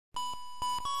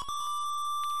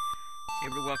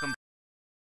Everybody, welcome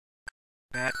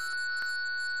back.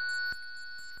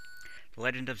 The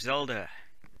Legend of Zelda.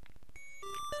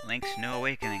 Link's New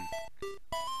Awakening.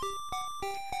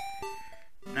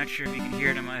 Not sure if you can hear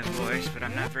it in my voice, but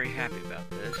I'm not very happy about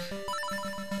this.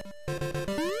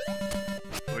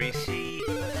 For you see...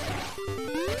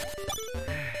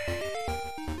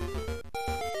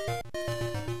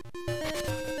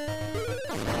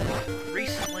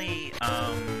 recently,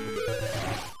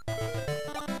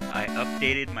 I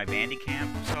updated my Bandicam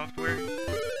software,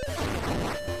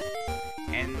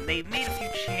 and they've made a few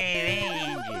changes.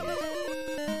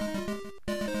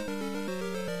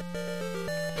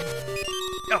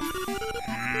 Oh!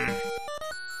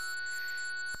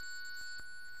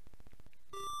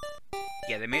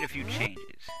 Yeah, they made a few changes.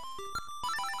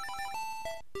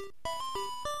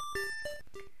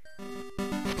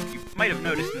 You might have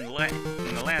noticed in the last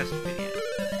video,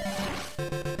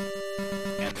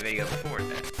 and the video before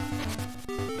that,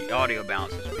 the audio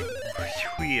balance is a bit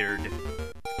weird.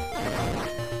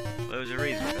 Well, there's a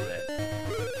reason for that.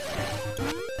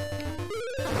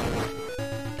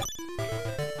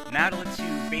 Now it lets you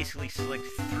basically select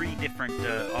 3 different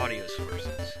audio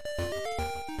sources.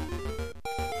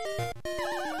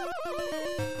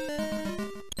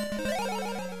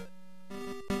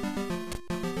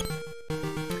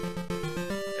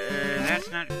 That's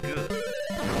not good.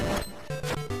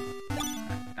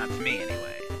 Not to me,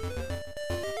 anyway.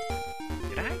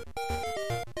 Did I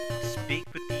speak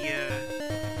with the,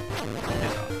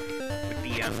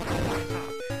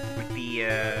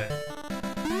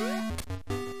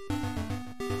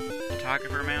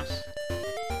 photographer mouse?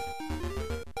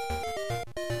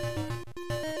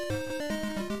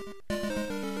 I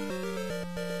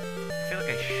feel like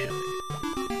I should.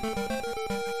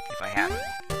 If I haven't.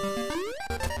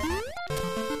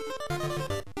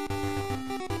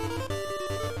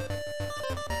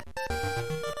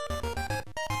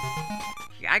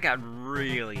 I got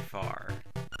really far.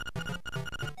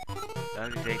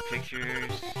 Love to take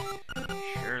pictures.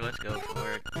 Sure, let's go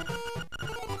for it.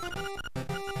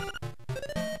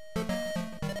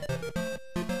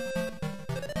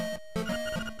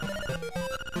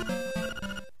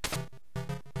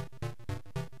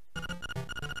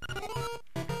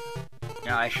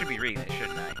 No, I should be reading it,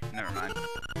 shouldn't I? Never mind.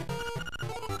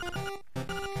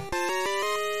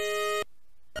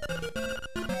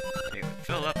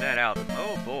 Fill up that album.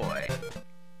 Oh boy.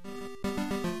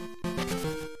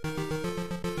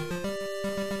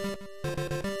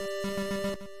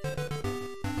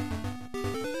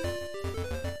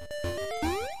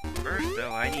 First,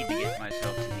 though, I need to get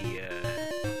myself to the,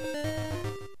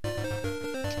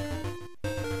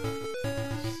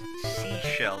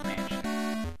 seashell mansion.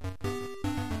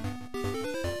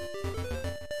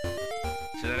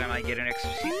 So that I might get an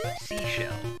extra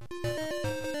seashell.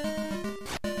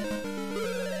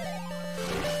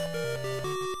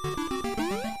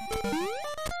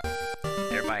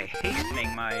 Thereby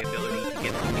hastening my ability to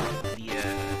get the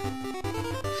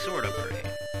sword upgrade.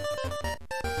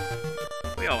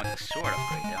 We all want the sword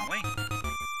upgrade, don't we?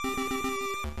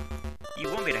 You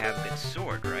want me to have a good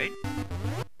sword, right?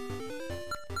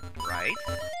 Right?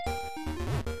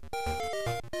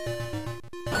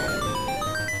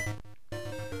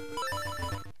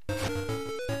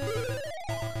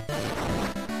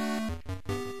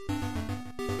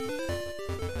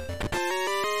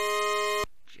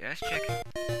 Just checking.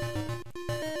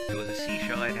 If it was a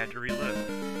seashell, I'd had to reload.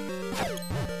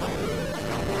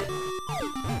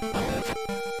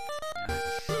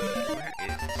 Let's see, where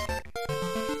is this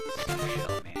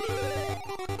seashell mansion?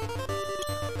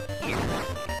 Here,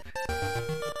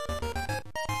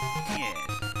 yes.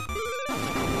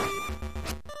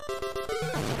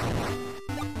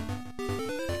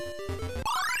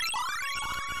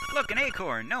 Look, an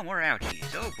acorn! No more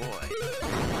ouchies, oh boy.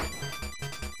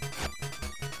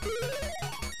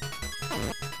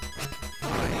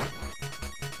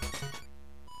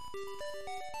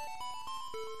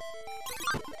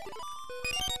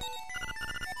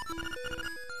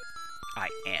 I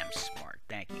am smart.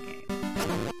 Thank you, game.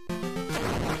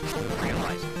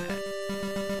 Realizing that.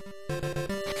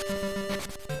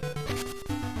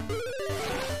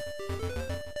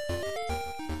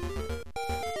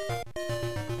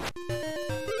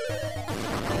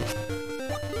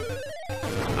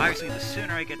 Obviously, the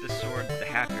sooner I get the sword, the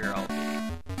happier I'll be.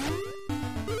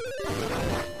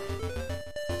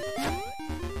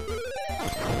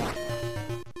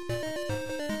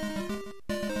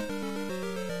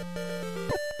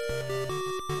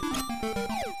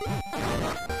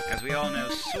 As we all know,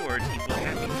 swords equal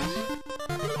happiness.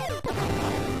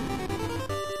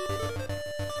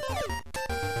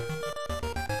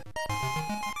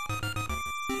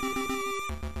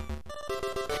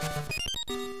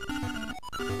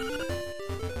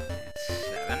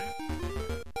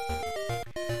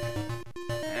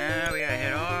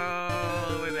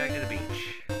 the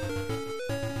beach.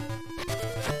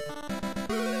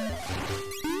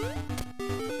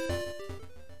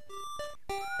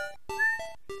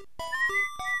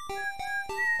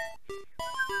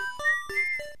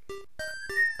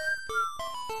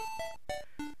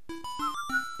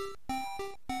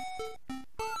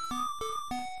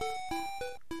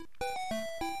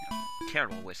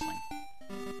 Terrible whistling.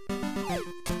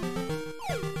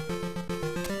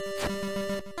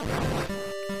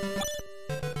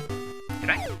 Did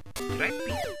I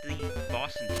beat the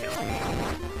boss in tail?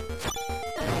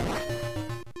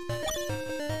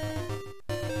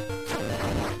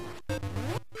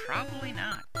 Probably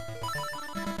not.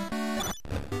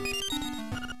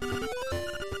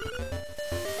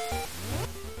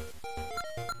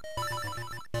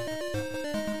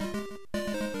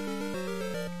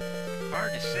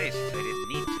 Hard to say since I didn't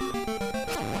need to.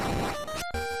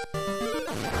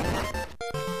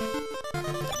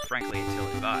 Frankly, it's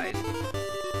ill-advised.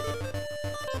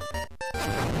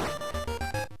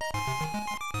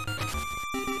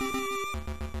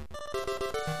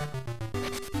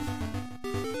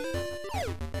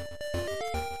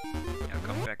 I'll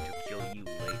come back to kill you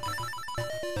later.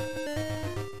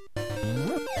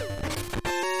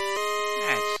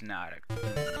 That's not a...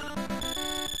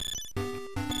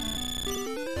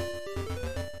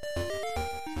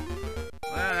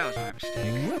 Well, that was my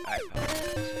mistake. I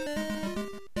apologize.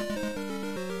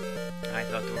 I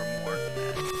thought there were more than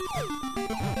that.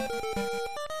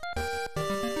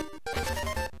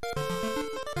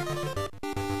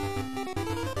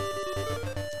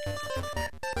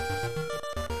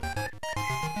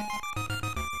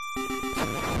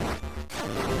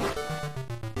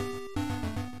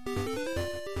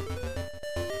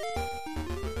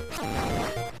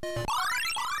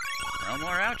 No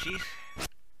more ouchies.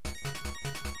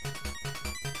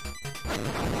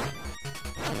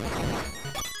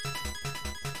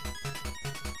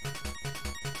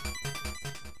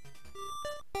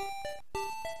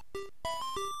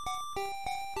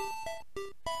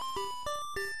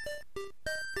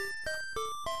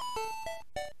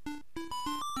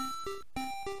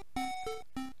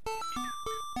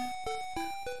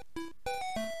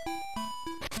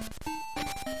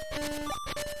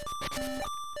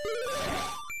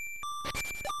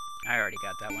 I already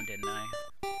got that one, didn't I?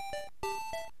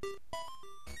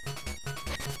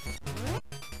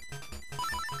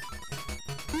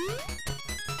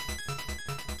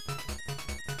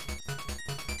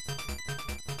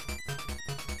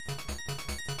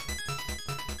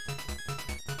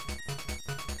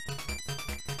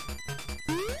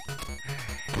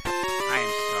 I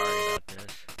am sorry about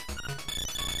this.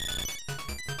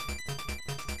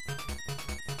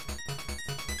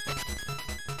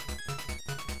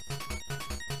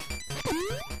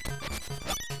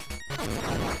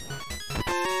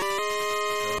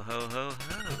 Ho ho ho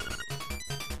ho.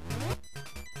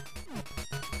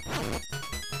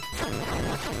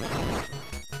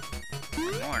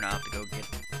 One more and I'll have to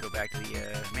go back to the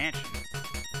mansion.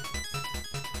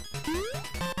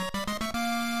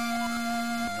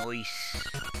 Nice.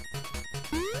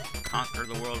 Conquer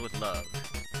the world with love.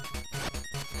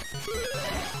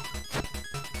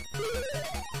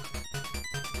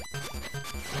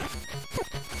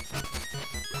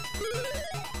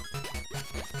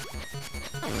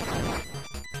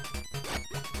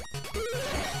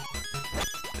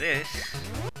 This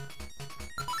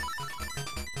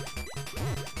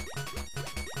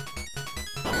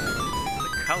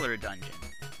the color dungeon.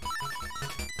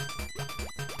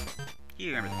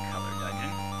 You remember the color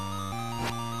dungeon?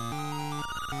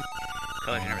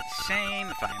 Colors are never the same.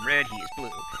 If I am red, he is blue.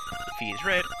 If he is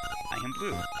red, I am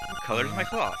blue. What color is my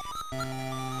cloth?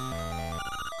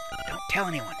 Don't tell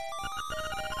anyone.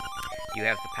 You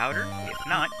have the powder? If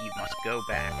not, you must go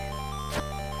back.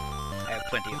 I have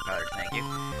plenty of powder, thank you.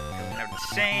 Colors are never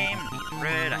the same. He is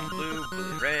red, I am blue.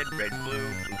 Blue is red, red is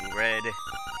blue, blue is red.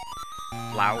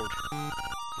 Loud.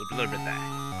 Blah, blah, blah, blah.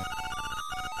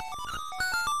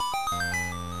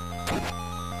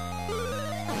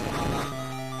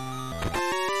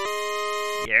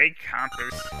 Yay,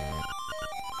 compass.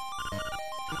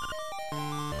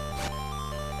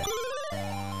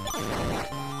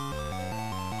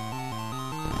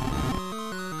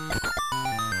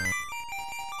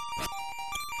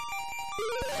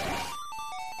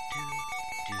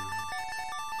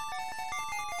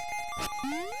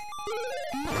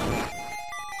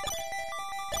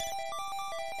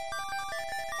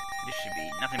 This should be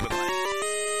nothing but money.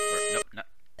 Or, nope, no,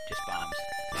 just bombs.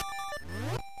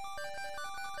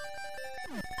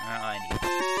 Well, I need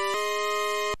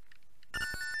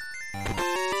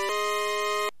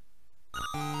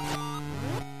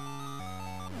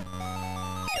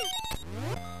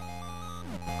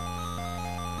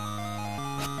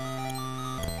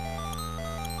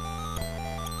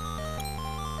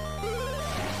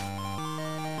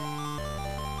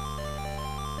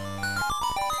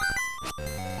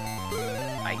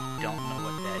I don't know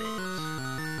what that is.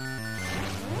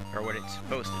 Or what it's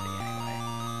supposed to be, anyway.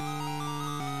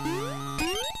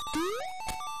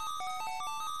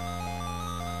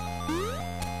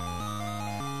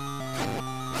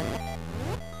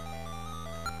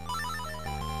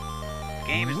 The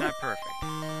game is not perfect.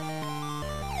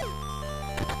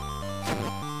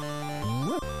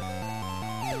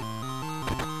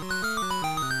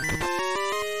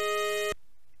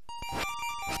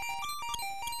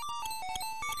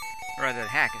 Or rather, the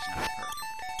hack is not perfect.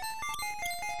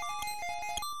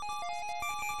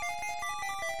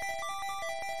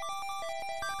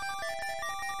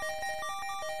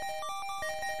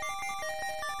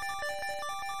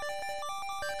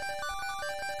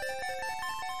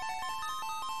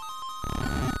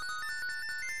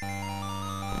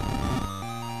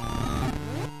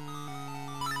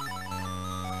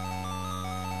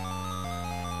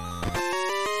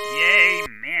 Yay,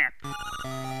 map!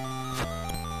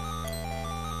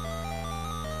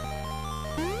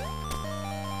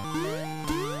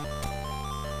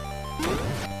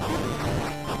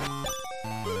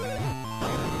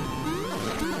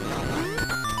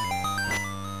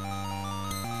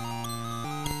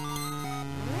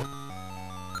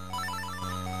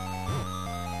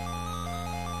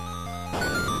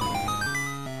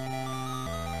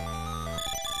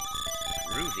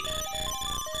 Groovy.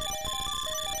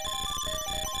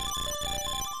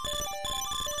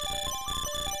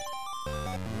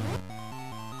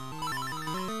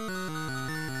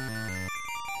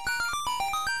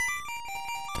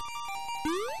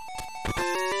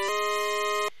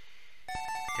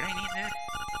 Did I need that?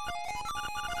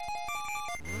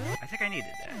 I think I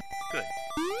needed that. Good.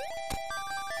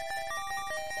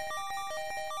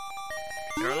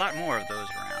 There are a lot more of those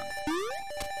around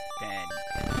than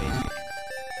in the base game.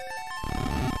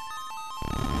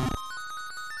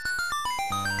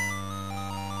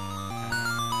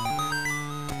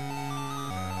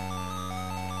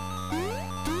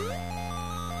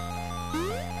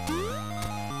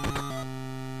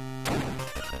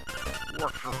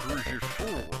 What's a greasy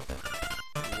fool?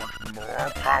 You want more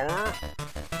power?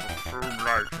 A fool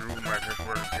like you might as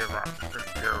well give up and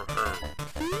go home.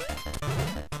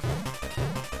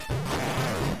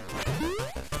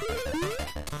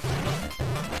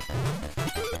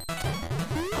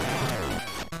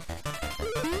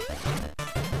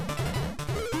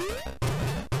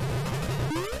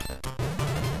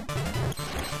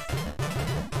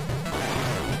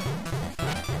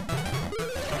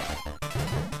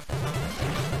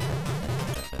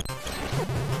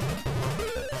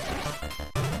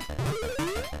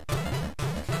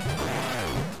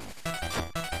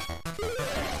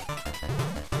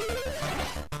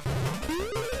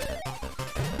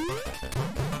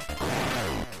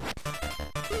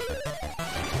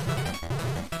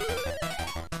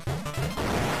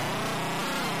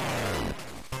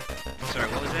 Sorry,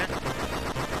 what was that?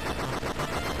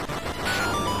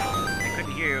 I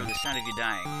couldn't hear the sound of you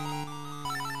dying.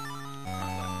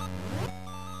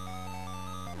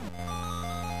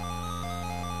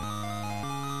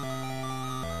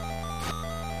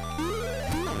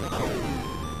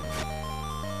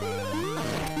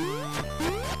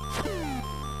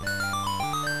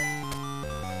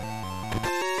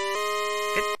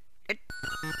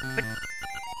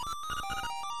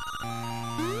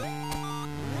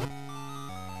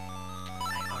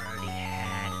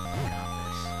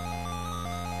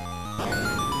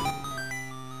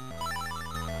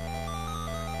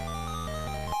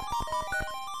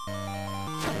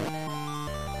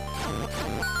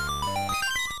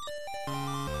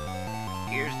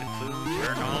 Here's the clue,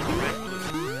 turn all the red blue.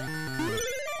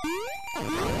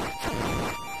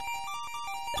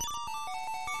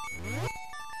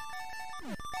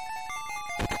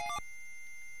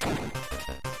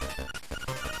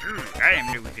 I am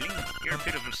no weakling. Your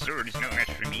pitiful sword is no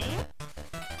match for me.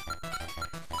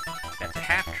 That's a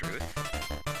half-truth.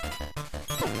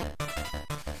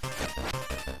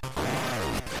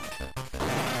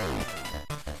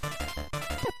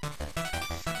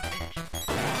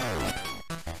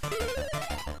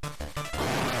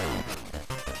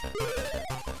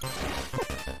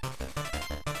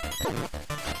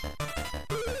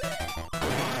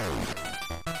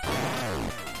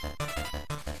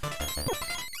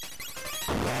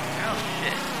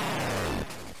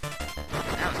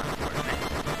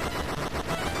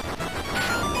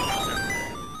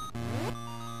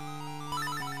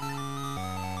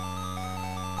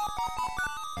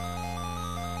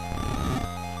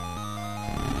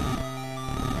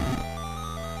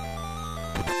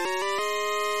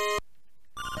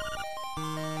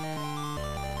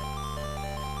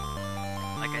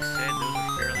 Like I said, those are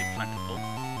fairly plentiful.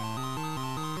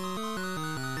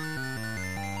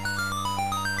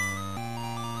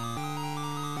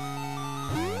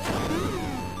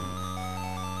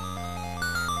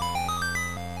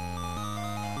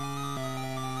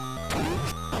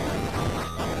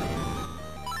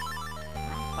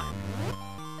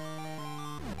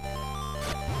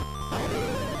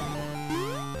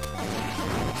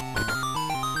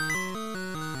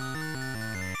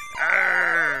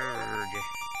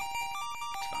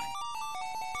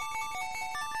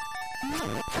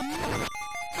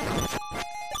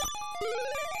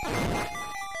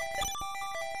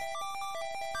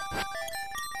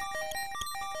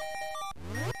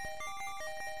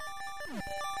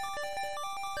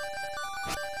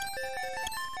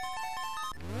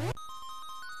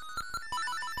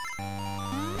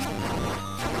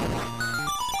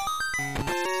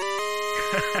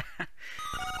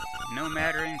 No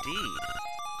matter indeed.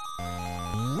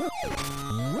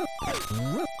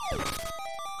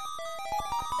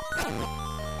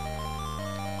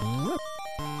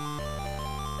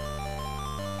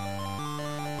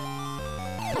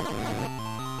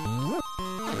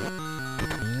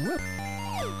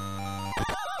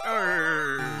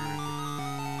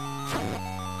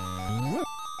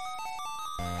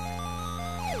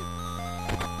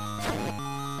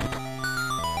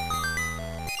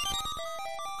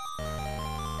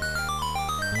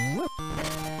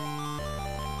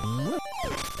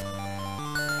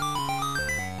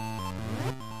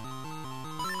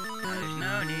 There's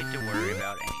no need to worry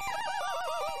about anything.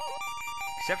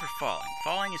 Except for falling.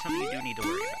 Falling is something you do need to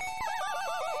worry about.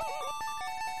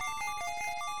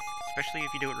 Especially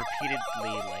if you do it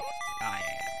repeatedly like I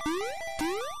am.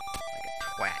 Like a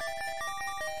twat.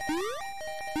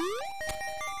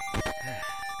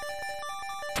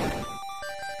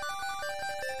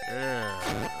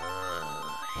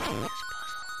 I hate this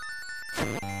puzzle.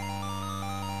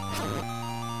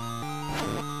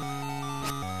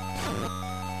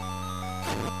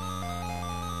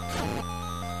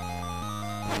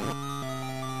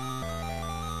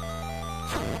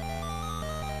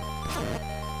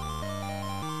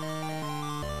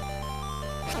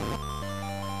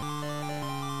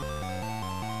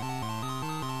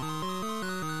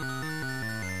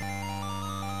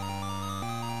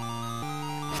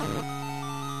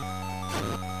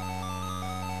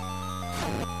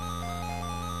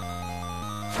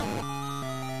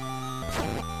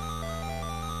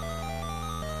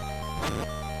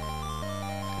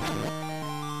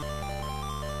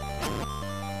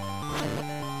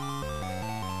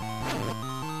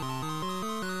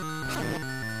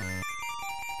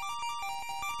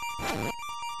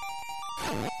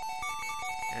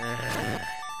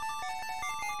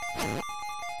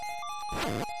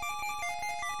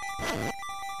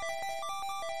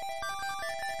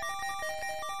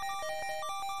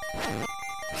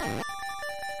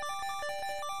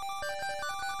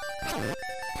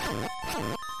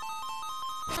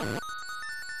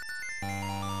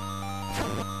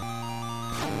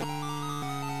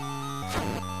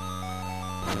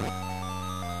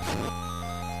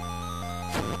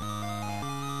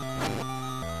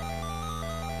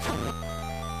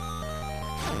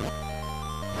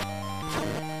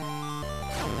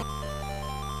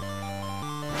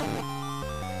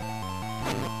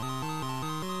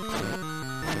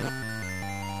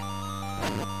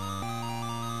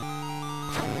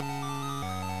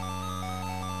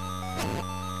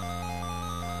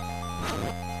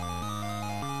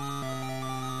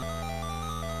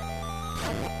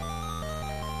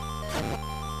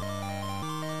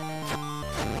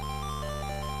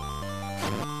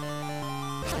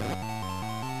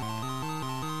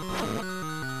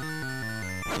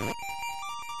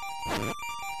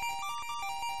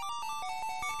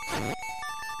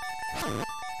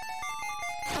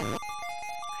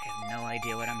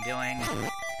 Idea what I'm doing.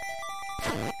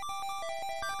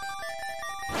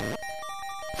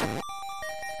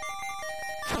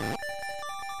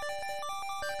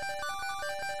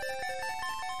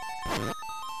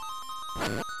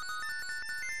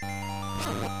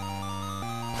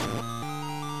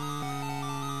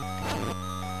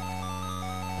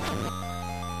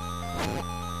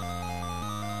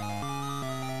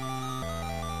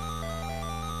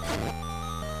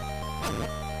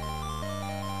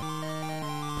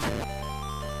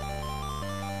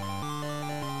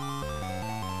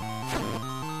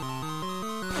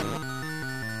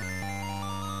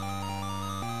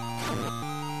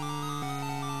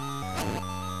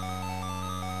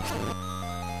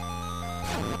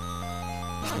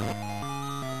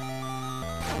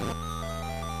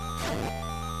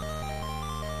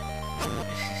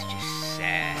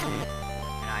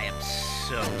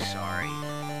 So sorry.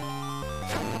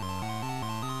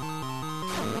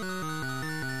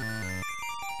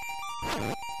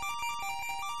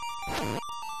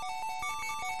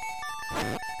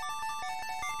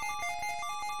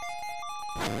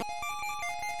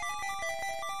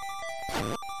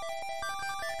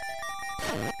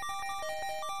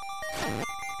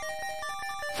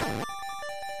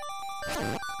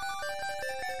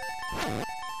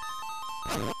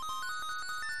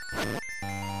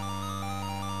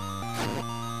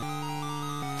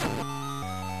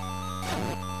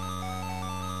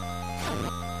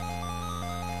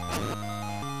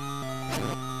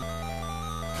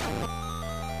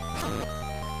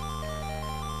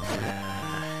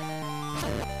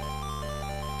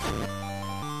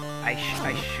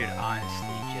 I should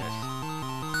honestly just...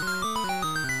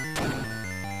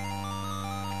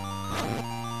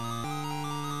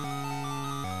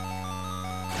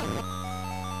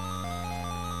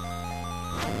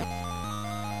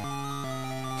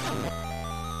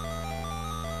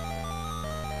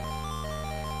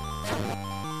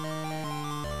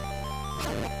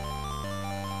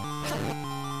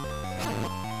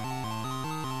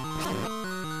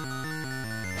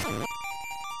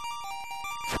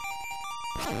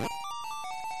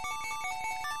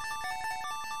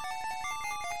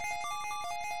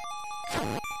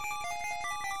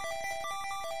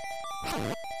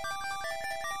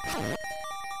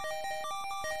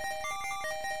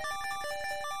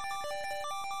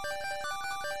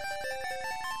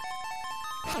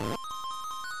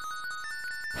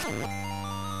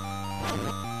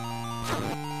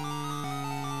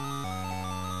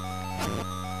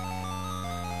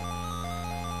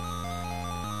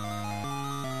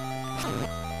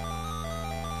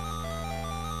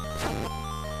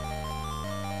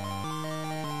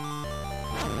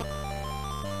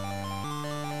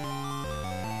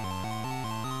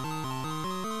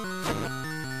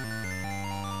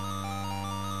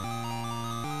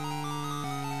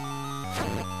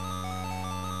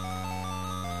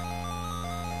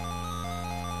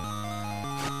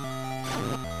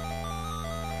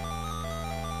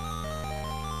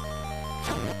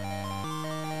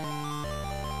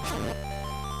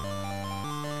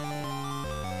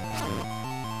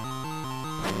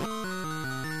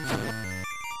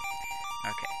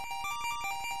 Okay.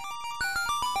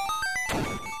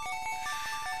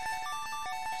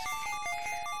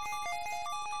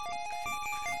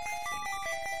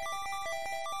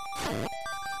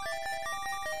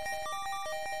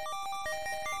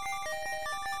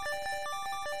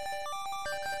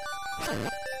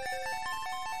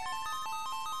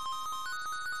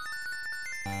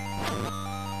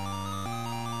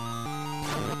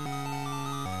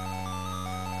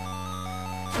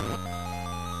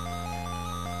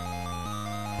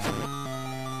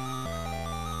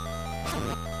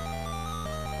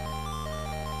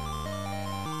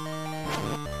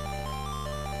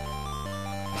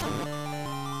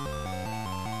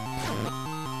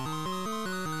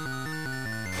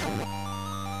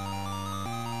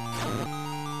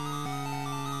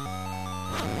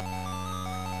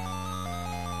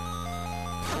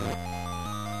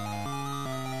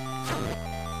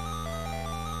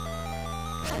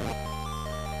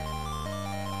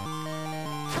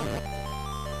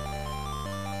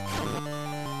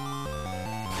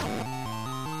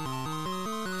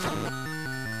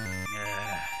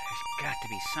 There's got to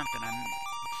be something I'm...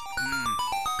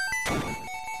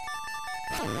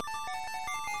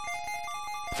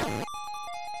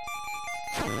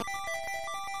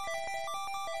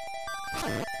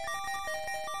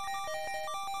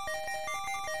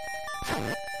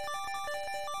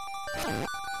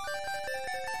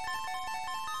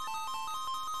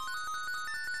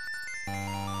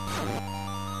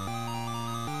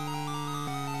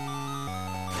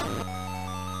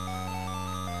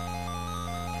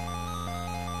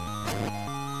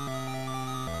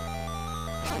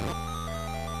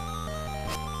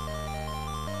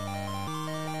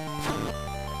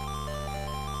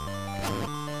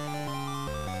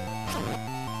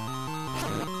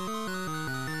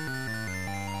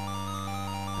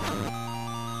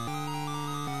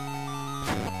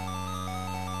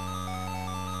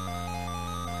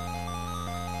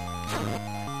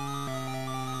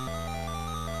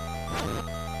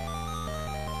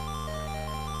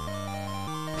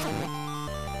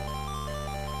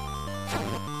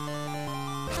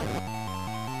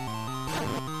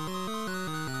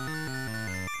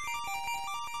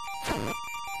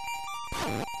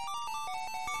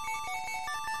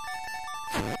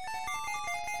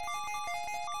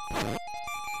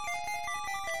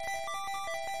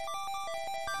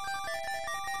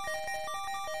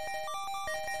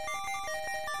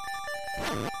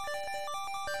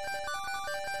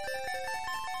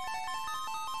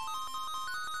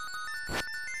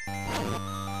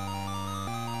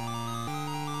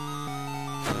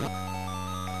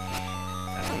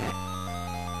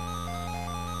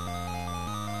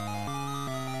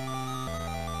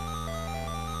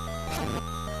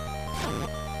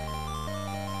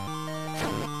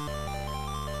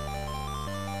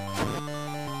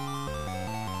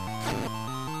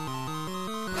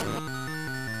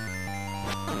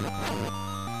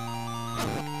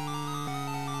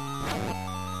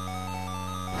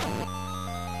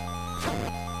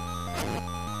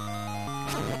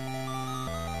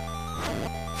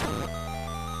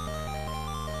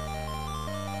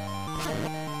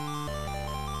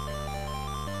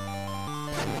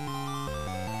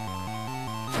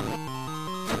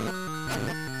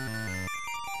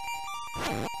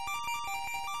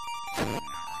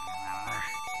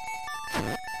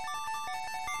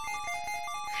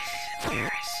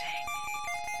 Embarrassing.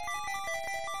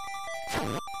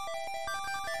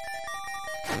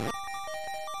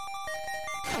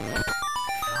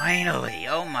 Finally!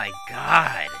 Oh my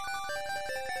god!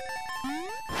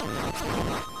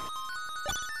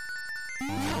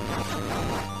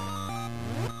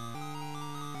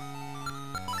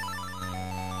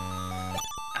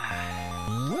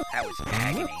 That was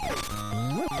agony.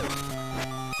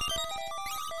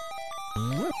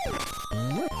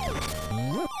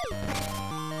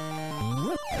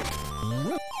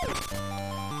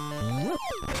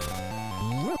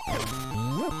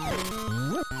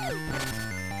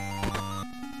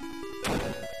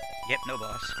 Yep, no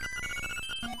boss.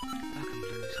 Welcome,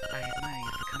 Blues. I admire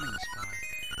you for coming this far.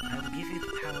 I will give you the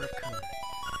power of color.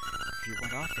 If you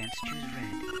want offense, choose red.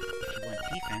 If you want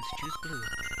defense, choose blue.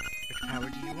 Which power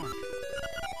do you want?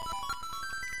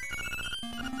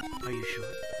 Are you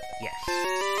sure? Yes.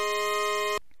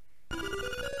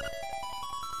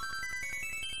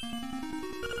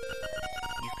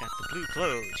 You've got the blue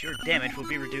clothes. Your damage will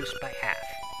be reduced by half.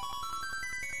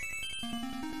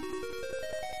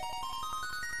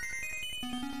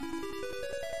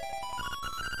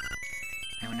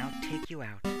 I will now take you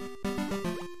out.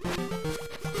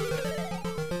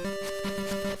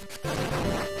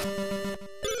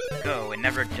 Go and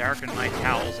never darken my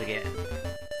towels again.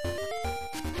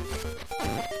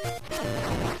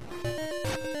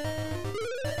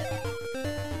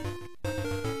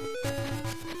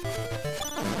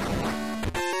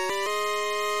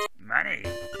 Money.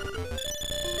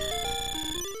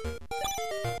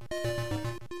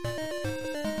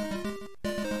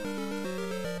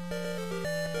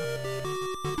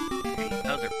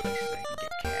 Other places I can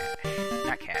get cash.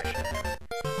 Not cash,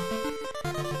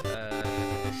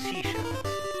 seashells.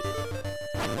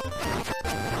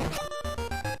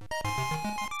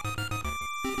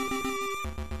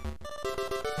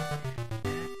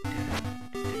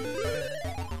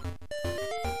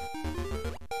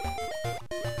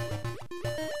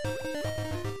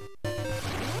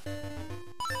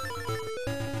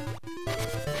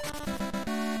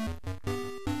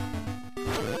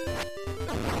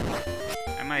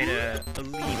 I might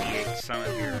alleviate some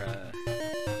of your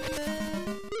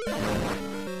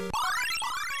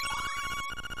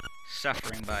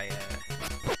suffering by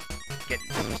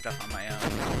getting some stuff on my own.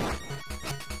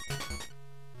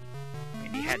 I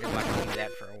mean, you had to watch me do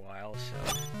that for a while, so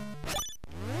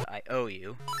I owe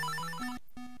you.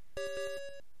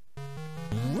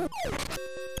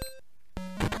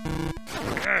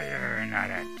 You're not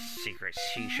a secret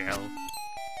seashell.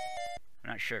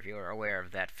 I'm not sure if you are aware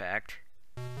of that fact.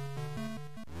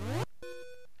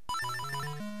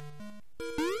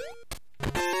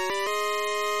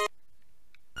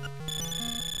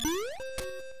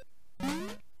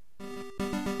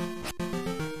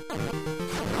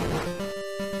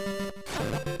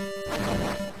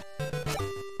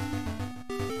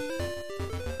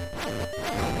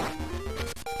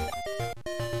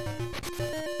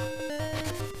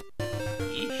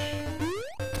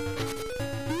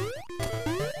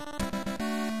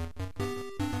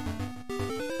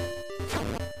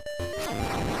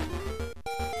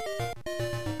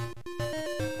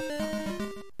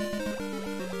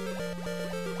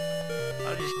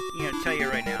 I'll just, tell you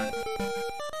right now.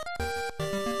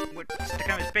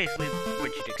 It's basically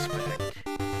what you'd expect.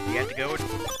 You have to go with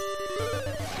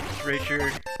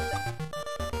Richard.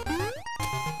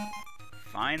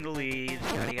 Find the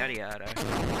leaves, yada yada yada.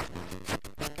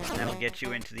 And that'll get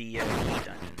you into the key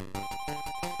dungeon.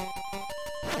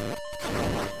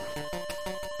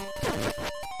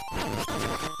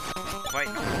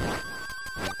 Quite normal.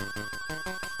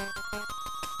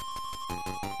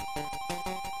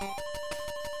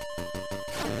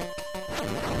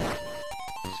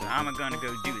 So I'm gonna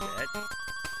go do that.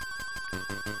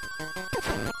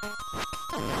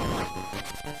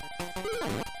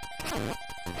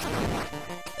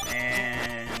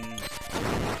 And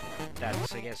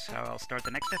that's, I guess, how I'll start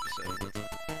the next episode with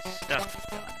stuff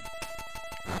done.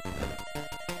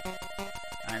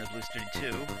 I'm the Blue Study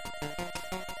 2.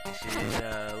 This is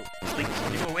Link's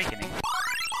New Awakening.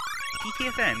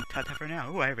 TTFN, ta-ta for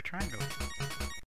now. Ooh, I have a triangle.